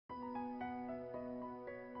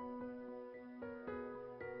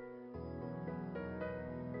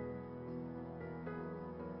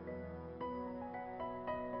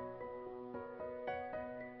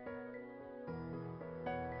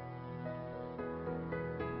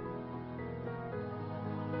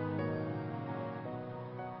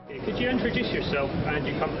Could you introduce yourself and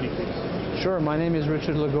your company, please? Sure. My name is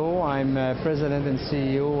Richard Legault. I'm President and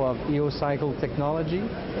CEO of Eocycle Technology.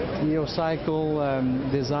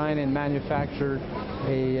 Eocycle designed and manufactured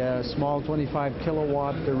a small 25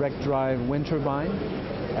 kilowatt direct drive wind turbine,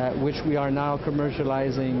 which we are now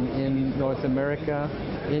commercializing in North America,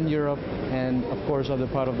 in Europe, and of course other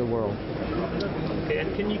part of the world. Okay,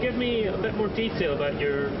 and can you give me a bit more detail about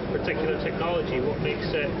your particular technology? What makes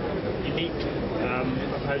it unique?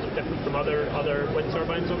 How is it different from other wind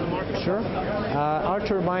turbines on the market? Sure. Our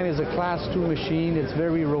turbine is a Class 2 machine. It's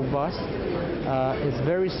very robust. It's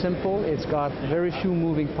very simple. It's got very few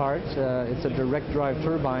moving parts. It's a direct drive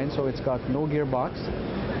turbine, so it's got no gearbox.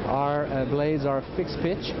 Our blades are fixed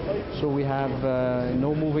pitch, so we have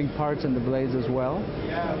no moving parts in the blades as well.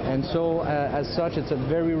 And so, as such, it's a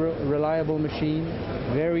very reliable machine,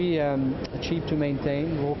 very cheap to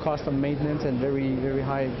maintain, low cost of maintenance, and very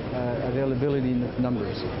high availability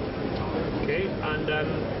numbers. Okay,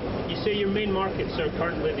 and you say your main markets are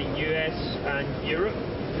currently the US and Europe.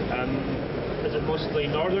 Is it mostly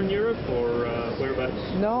Northern Europe or whereabouts?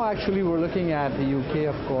 No, actually we're looking at the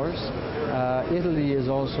UK, of course. Italy is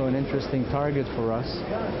also an interesting target for us.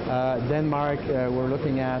 Denmark we're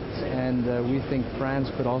looking at, and we think France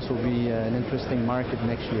could also be an interesting market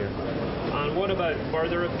next year. And what about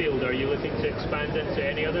further afield? Are you looking to expand into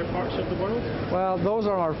any other parts of the world? Well, those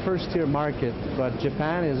are our first tier market, but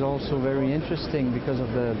Japan is also very interesting because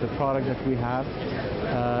of the product that we have.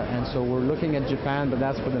 And so we're looking at Japan, but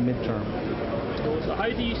that's for the midterm. So how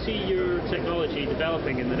do you see your technology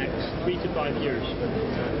developing in the next 3 to 5 years?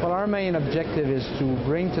 Well, our main objective is to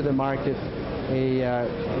bring to the market a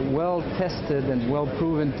well-tested and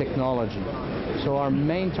well-proven technology. So our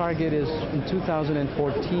main target is in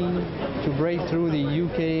 2014 to break through the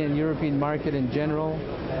UK and European market in general,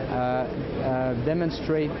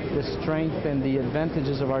 demonstrate the strength and the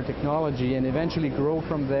advantages of our technology, and eventually grow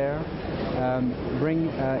from there, bring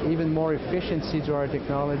even more efficiency to our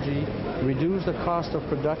technology, reduce the cost of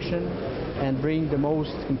production, and bring the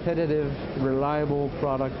most competitive, reliable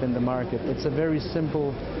product in the market. It's a very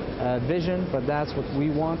simple vision, but that's what we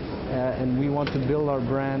want, and we want to build our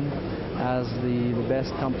brand as the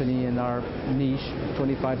best company in our niche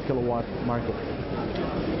 25 kilowatt market.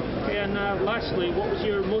 Okay, and lastly, what was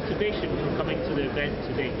your motivation for coming to the event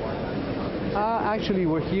today? Actually,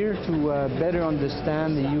 we're here to better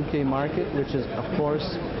understand the UK market, which is, of course,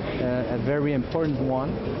 a very important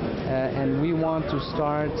one. And we want to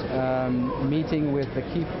start meeting with the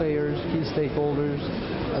key players, key stakeholders,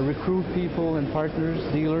 recruit people and partners,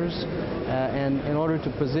 dealers, and in order to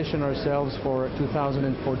position ourselves for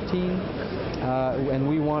 2014. And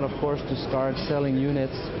we want, of course, to start selling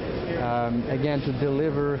units, again, to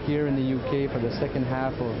deliver here in the UK for the second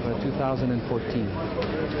half of 2014.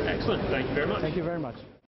 Excellent. Thank you very much. Thank you very much.